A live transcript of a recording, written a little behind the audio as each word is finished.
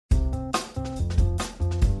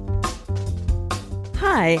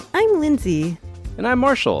Hi, I'm Lindsay. And I'm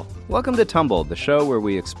Marshall. Welcome to Tumble, the show where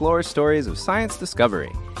we explore stories of science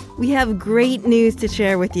discovery. We have great news to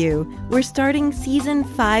share with you. We're starting Season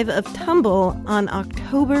 5 of Tumble on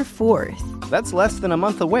October 4th. That's less than a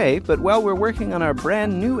month away, but while we're working on our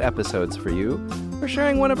brand new episodes for you, we're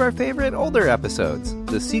sharing one of our favorite older episodes,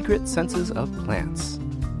 The Secret Senses of Plants.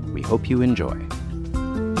 We hope you enjoy.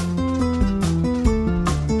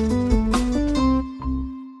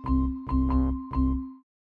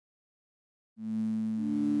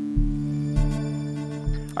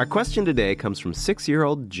 Our question today comes from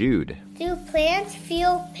 6-year-old Jude. Do plants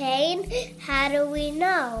feel pain? How do we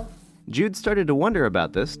know? Jude started to wonder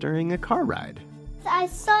about this during a car ride. I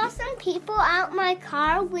saw some people out my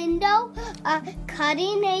car window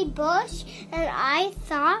cutting a bush, and I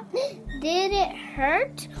thought, did it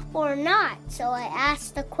hurt or not? So I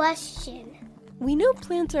asked the question. We know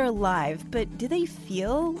plants are alive, but do they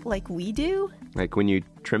feel like we do? Like when you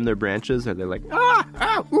trim their branches, are they like, ah,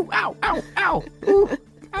 ow, ooh, ow, ow, ow, ooh,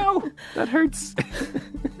 ow, that hurts.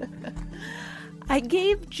 I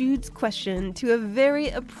gave Jude's question to a very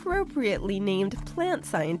appropriately named plant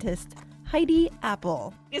scientist, Heidi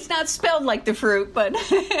Apple. It's not spelled like the fruit, but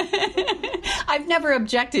I've never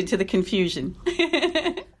objected to the confusion.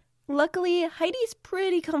 Luckily, Heidi's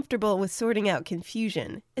pretty comfortable with sorting out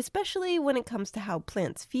confusion, especially when it comes to how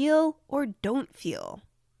plants feel or don't feel.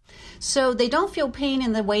 So they don't feel pain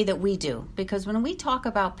in the way that we do, because when we talk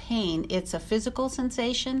about pain, it's a physical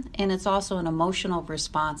sensation and it's also an emotional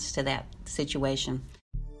response to that situation.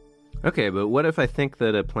 Okay, but what if I think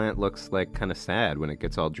that a plant looks like kind of sad when it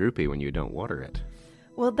gets all droopy when you don't water it?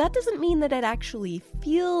 Well, that doesn't mean that it actually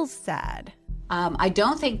feels sad. I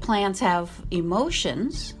don't think plants have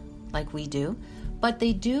emotions like we do, but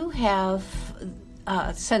they do have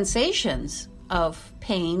sensations of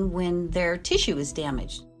pain when their tissue is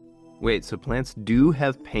damaged. Wait, so plants do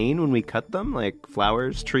have pain when we cut them? Like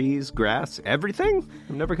flowers, trees, grass, everything?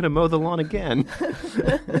 I'm never going to mow the lawn again.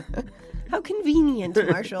 How convenient,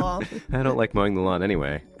 Marshall. I don't like mowing the lawn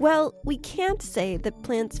anyway. Well, we can't say that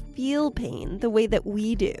plants feel pain the way that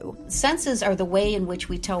we do. Senses are the way in which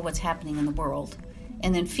we tell what's happening in the world,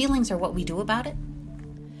 and then feelings are what we do about it.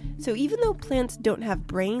 So even though plants don't have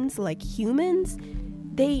brains like humans,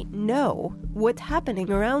 they know what's happening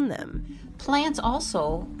around them. Plants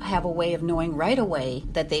also have a way of knowing right away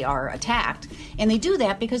that they are attacked, and they do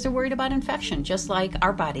that because they're worried about infection, just like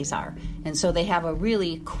our bodies are. And so they have a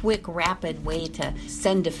really quick, rapid way to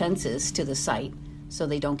send defenses to the site so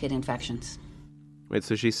they don't get infections. Wait,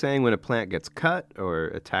 so she's saying when a plant gets cut or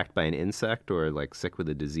attacked by an insect or like sick with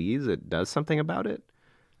a disease, it does something about it?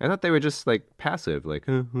 I thought they were just like passive, like,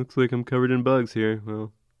 looks like I'm covered in bugs here.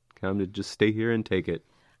 Well, time to just stay here and take it.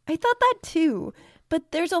 I thought that too.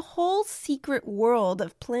 But there's a whole secret world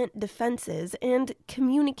of plant defenses and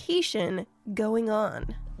communication going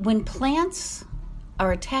on. When plants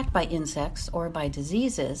are attacked by insects or by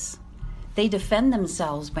diseases, they defend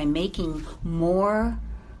themselves by making more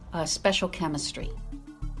special chemistry.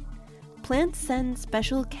 Plants send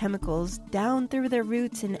special chemicals down through their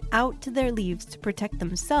roots and out to their leaves to protect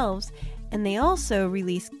themselves, and they also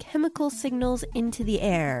release chemical signals into the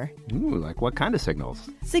air. Ooh, like what kind of signals?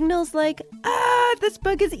 Signals like, this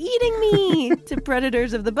bug is eating me, to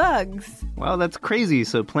predators of the bugs. Well, that's crazy.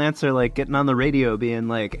 So plants are like getting on the radio being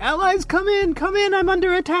like, allies, come in, I'm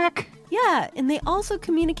under attack. Yeah, and they also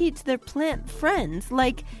communicate to their plant friends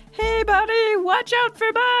like, hey buddy, watch out for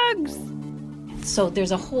bugs. So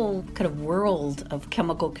there's a whole kind of world of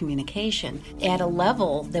chemical communication at a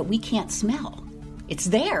level that we can't smell. It's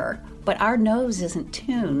there, but our nose isn't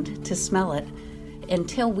tuned to smell it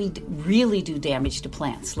until we really do damage to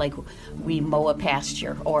plants, like we mow a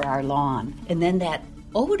pasture or our lawn. And then that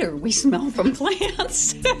odor we smell from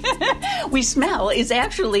plants, we smell, is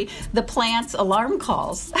actually the plant's alarm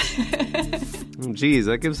calls. Geez,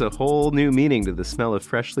 that gives a whole new meaning to the smell of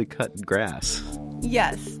freshly cut grass.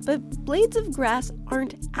 Yes, but blades of grass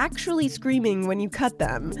aren't actually screaming when you cut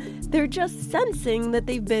them. They're just sensing that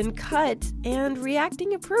they've been cut and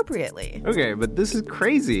reacting appropriately. Okay, but this is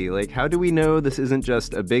crazy. Like, how do we know this isn't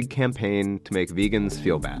just a big campaign to make vegans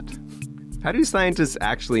feel bad? How do scientists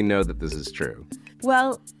actually know that this is true?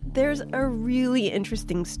 Well, there's a really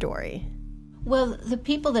interesting story. Well, the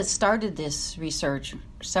people that started this research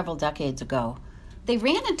several decades ago, they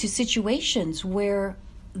ran into situations where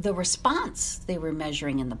the response they were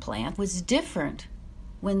measuring in the plant was different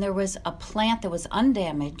when there was a plant that was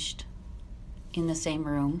undamaged in the same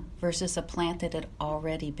room versus a plant that had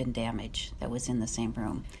already been damaged that was in the same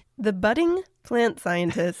room. The budding plant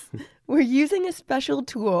scientists were using a special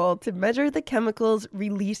tool to measure the chemicals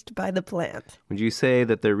released by the plant. Would you say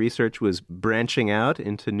that their research was branching out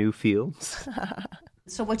into new fields?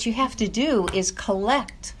 So what you have to do is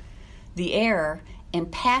collect the air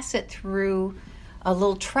and pass it through a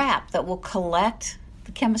little trap that will collect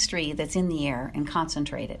the chemistry that's in the air and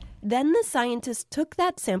concentrate it. Then the scientists took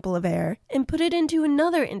that sample of air and put it into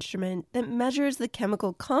another instrument that measures the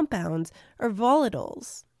chemical compounds or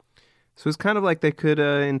volatiles. So it's kind of like they could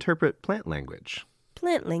interpret plant language.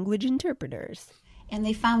 Plant language interpreters. And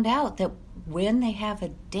they found out that when they have a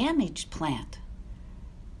damaged plant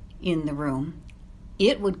in the room,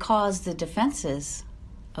 it would cause the defenses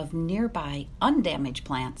of nearby undamaged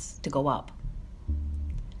plants to go up.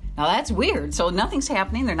 Now that's weird. So nothing's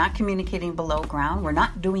happening. They're not communicating below ground. We're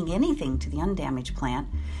not doing anything to the undamaged plant.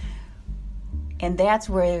 And that's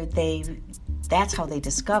how they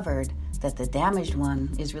discovered that the damaged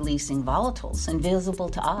one is releasing volatiles, invisible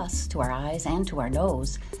to us, to our eyes and to our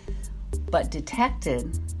nose, but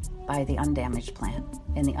detected by the undamaged plant.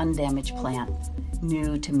 And the undamaged plant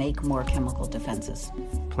knew to make more chemical defenses.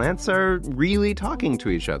 Plants are really talking to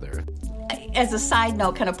each other. As a side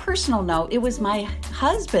note, kind of personal note, it was my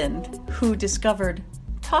husband who discovered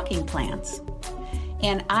talking plants.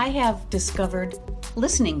 And I have discovered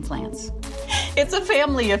listening plants. It's a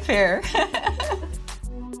family affair.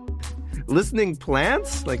 Listening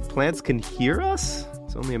plants? Like plants can hear us?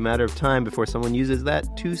 It's only a matter of time before someone uses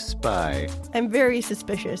that to spy. I'm very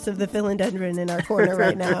suspicious of the philodendron in our corner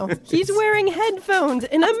right now. He's wearing headphones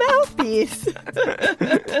and a mouthpiece.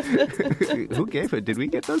 Who gave it? Did we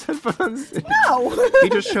get those headphones? No! He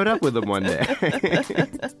just showed up with them one day.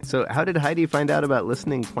 So how did Heidi find out about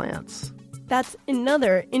listening plants? That's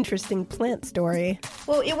another interesting plant story.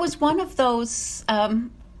 Well, it was one of those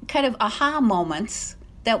kind of aha moments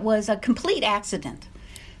that was a complete accident.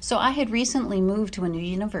 So I had recently moved to a new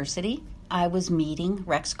university. I was meeting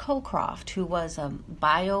Rex Cocroft, who was a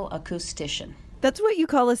bioacoustician. That's what you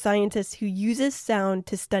call a scientist who uses sound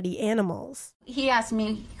to study animals. He asked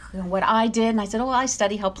me what I did, and I said, I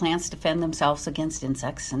study how plants defend themselves against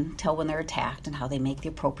insects and tell when they're attacked and how they make the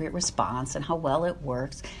appropriate response and how well it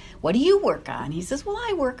works. What do you work on? He says,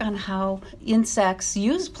 I work on how insects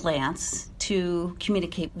use plants to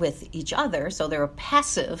communicate with each other, so they're a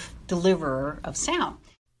passive deliverer of sound.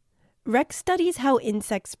 Rex studies how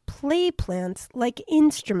insects play plants like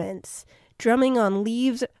instruments, drumming on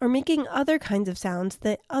leaves or making other kinds of sounds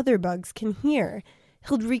that other bugs can hear.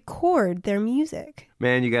 He'll record their music.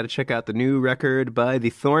 Man, you got to check out the new record by the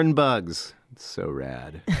Thorn Bugs. It's so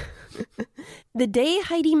rad. The day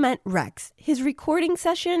Heidi met Rex, his recording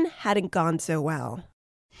session hadn't gone so well.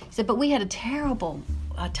 He said, but we had a terrible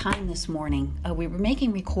time this morning. We were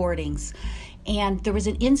making recordings, and there was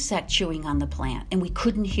an insect chewing on the plant, and we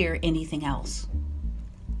couldn't hear anything else.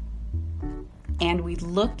 And we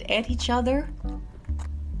looked at each other.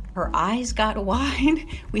 Her eyes got wide.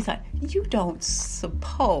 We thought, you don't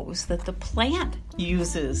suppose that the plant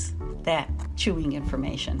uses that chewing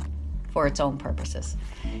information for its own purposes.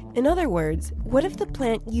 In other words, what if the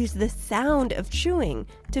plant used the sound of chewing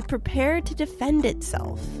to prepare to defend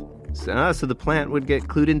itself? So the plant would get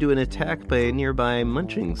clued into an attack by a nearby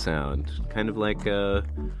munching sound, kind of like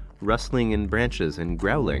rustling in branches and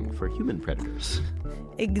growling for human predators.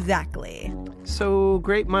 Exactly. So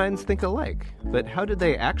great minds think alike, but how did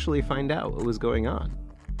they actually find out what was going on?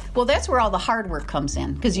 Well, that's where all the hard work comes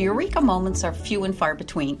in, because eureka moments are few and far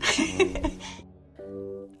between.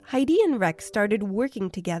 Heidi and Rex started working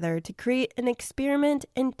together to create an experiment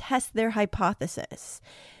and test their hypothesis.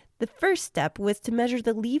 The first step was to measure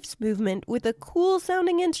the leaf's movement with a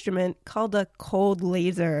cool-sounding instrument called a cold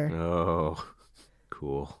laser. Oh,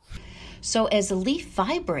 cool. So as the leaf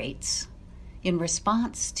vibrates in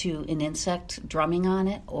response to an insect drumming on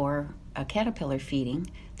it or a caterpillar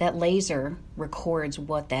feeding, that laser records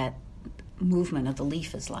what that movement of the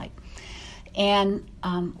leaf is like. And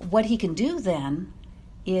what he can do then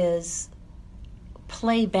is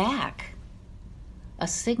play back a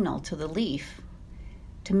signal to the leaf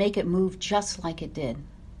to make it move just like it did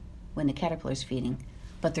when the caterpillar's feeding,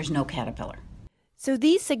 but there's no caterpillar. So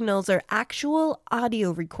these signals are actual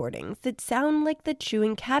audio recordings that sound like the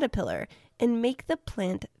chewing caterpillar and make the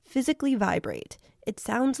plant physically vibrate. It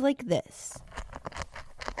sounds like this.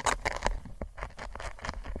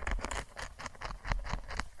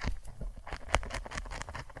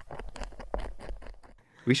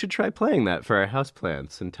 We should try playing that for our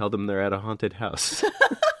houseplants and tell them they're at a haunted house.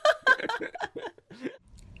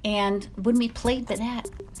 And when we played that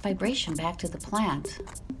vibration back to the plant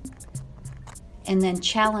and then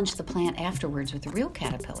challenged the plant afterwards with a real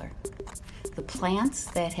caterpillar, The plants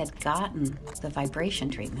that had gotten the vibration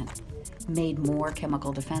treatment made more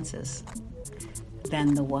chemical defenses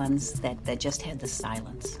than the ones that just had the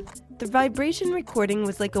silence. The vibration recording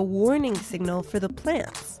was like a warning signal for the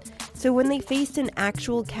plants. So when they faced an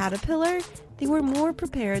actual caterpillar, they were more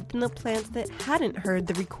prepared than the plants that hadn't heard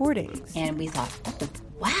the recordings. And we thought, oh,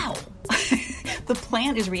 wow, the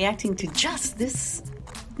plant is reacting to just this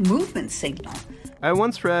movement signal. I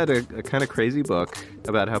once read a kind of crazy book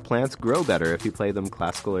about how plants grow better if you play them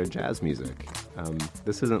classical or jazz music.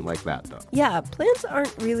 This isn't like that, though. Yeah, plants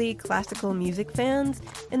aren't really classical music fans,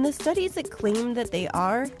 and the studies that claim that they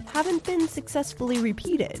are haven't been successfully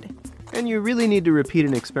repeated. And you really need to repeat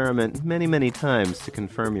an experiment many, many times to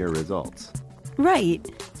confirm your results. Right.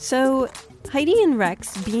 So Heidi and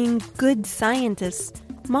Rex, being good scientists,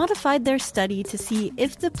 modified their study to see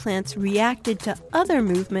if the plants reacted to other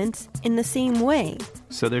movements in the same way.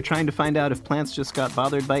 So they're trying to find out if plants just got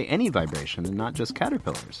bothered by any vibration and not just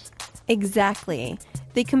caterpillars. Exactly.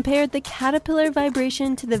 They compared the caterpillar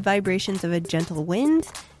vibration to the vibrations of a gentle wind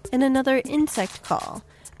and another insect call.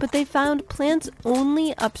 But they found plants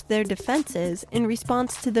only upped their defenses in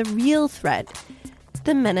response to the real threat,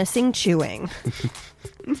 the menacing chewing.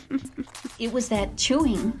 It was that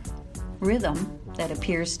chewing rhythm that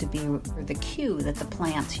appears to be the cue that the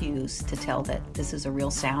plants use to tell that this is a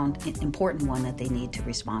real sound, important one that they need to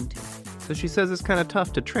respond to. So she says it's kind of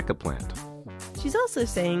tough to trick a plant. She's also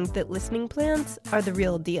saying that listening plants are the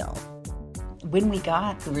real deal. When we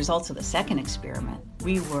got the results of the second experiment,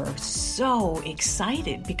 we were so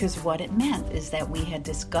excited because what it meant is that we had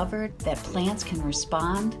discovered that plants can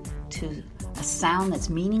respond to a sound that's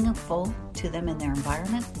meaningful to them in their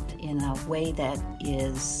environment in a way that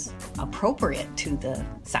is appropriate to the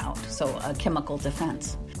sound, so a chemical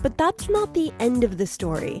defense. But that's not the end of the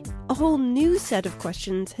story. A whole new set of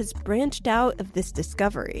questions has branched out of this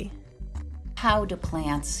discovery. How do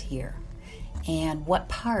plants hear? And what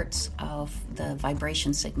parts of the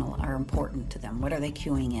vibration signal are important to them? What are they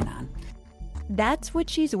cueing in on? That's what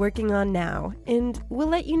she's working on now, and we'll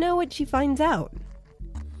let you know what she finds out.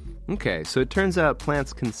 Okay, so it turns out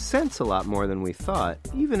plants can sense a lot more than we thought,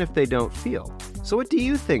 even if they don't feel. So what do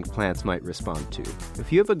you think plants might respond to?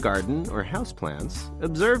 If you have a garden or houseplants,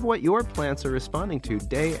 observe what your plants are responding to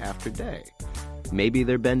day after day. Maybe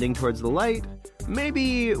they're bending towards the light.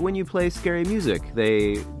 Maybe when you play scary music,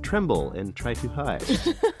 they tremble and try to hide.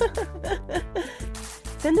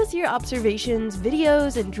 Send us your observations,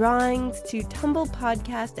 videos, and drawings to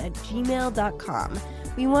tumblepodcast@gmail.com.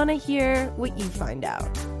 We want to hear what you find out.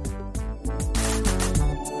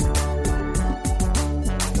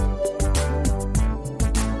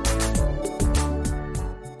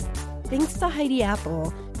 Thanks to Heidi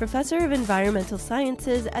Apple, Professor of Environmental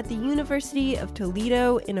Sciences at the University of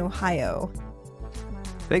Toledo in Ohio.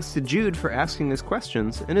 Thanks to Jude for asking us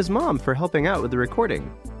questions and his mom for helping out with the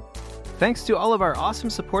recording. Thanks to all of our awesome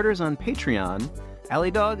supporters on Patreon.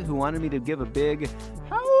 Allie Dog, who wanted me to give a big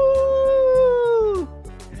howl.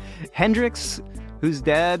 Hendrix, whose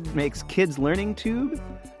dad makes Kids Learning Tube.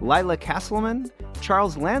 Lila Castleman.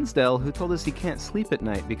 Charles Lansdale, who told us he can't sleep at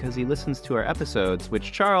night because he listens to our episodes,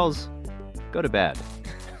 which, Charles, go to bed.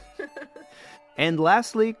 And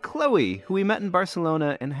lastly, Chloe, who we met in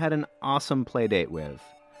Barcelona and had an awesome play date with.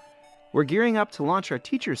 We're gearing up to launch our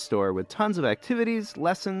teacher store with tons of activities,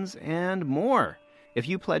 lessons, and more. If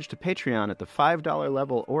you pledge to Patreon at the $5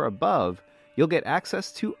 level or above, you'll get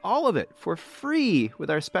access to all of it for free with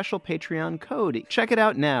our special Patreon code. Check it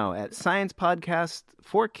out now at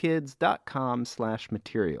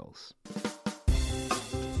sciencepodcastforkids.com/materials.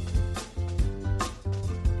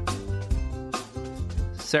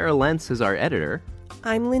 Sarah Lentz is our editor.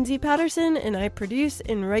 I'm Lindsay Patterson, and I produce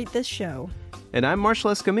and write this show. And I'm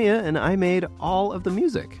Marshall Escamilla, and I made all of the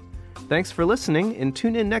music. Thanks for listening, and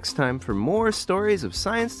tune in next time for more stories of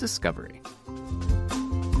science discovery.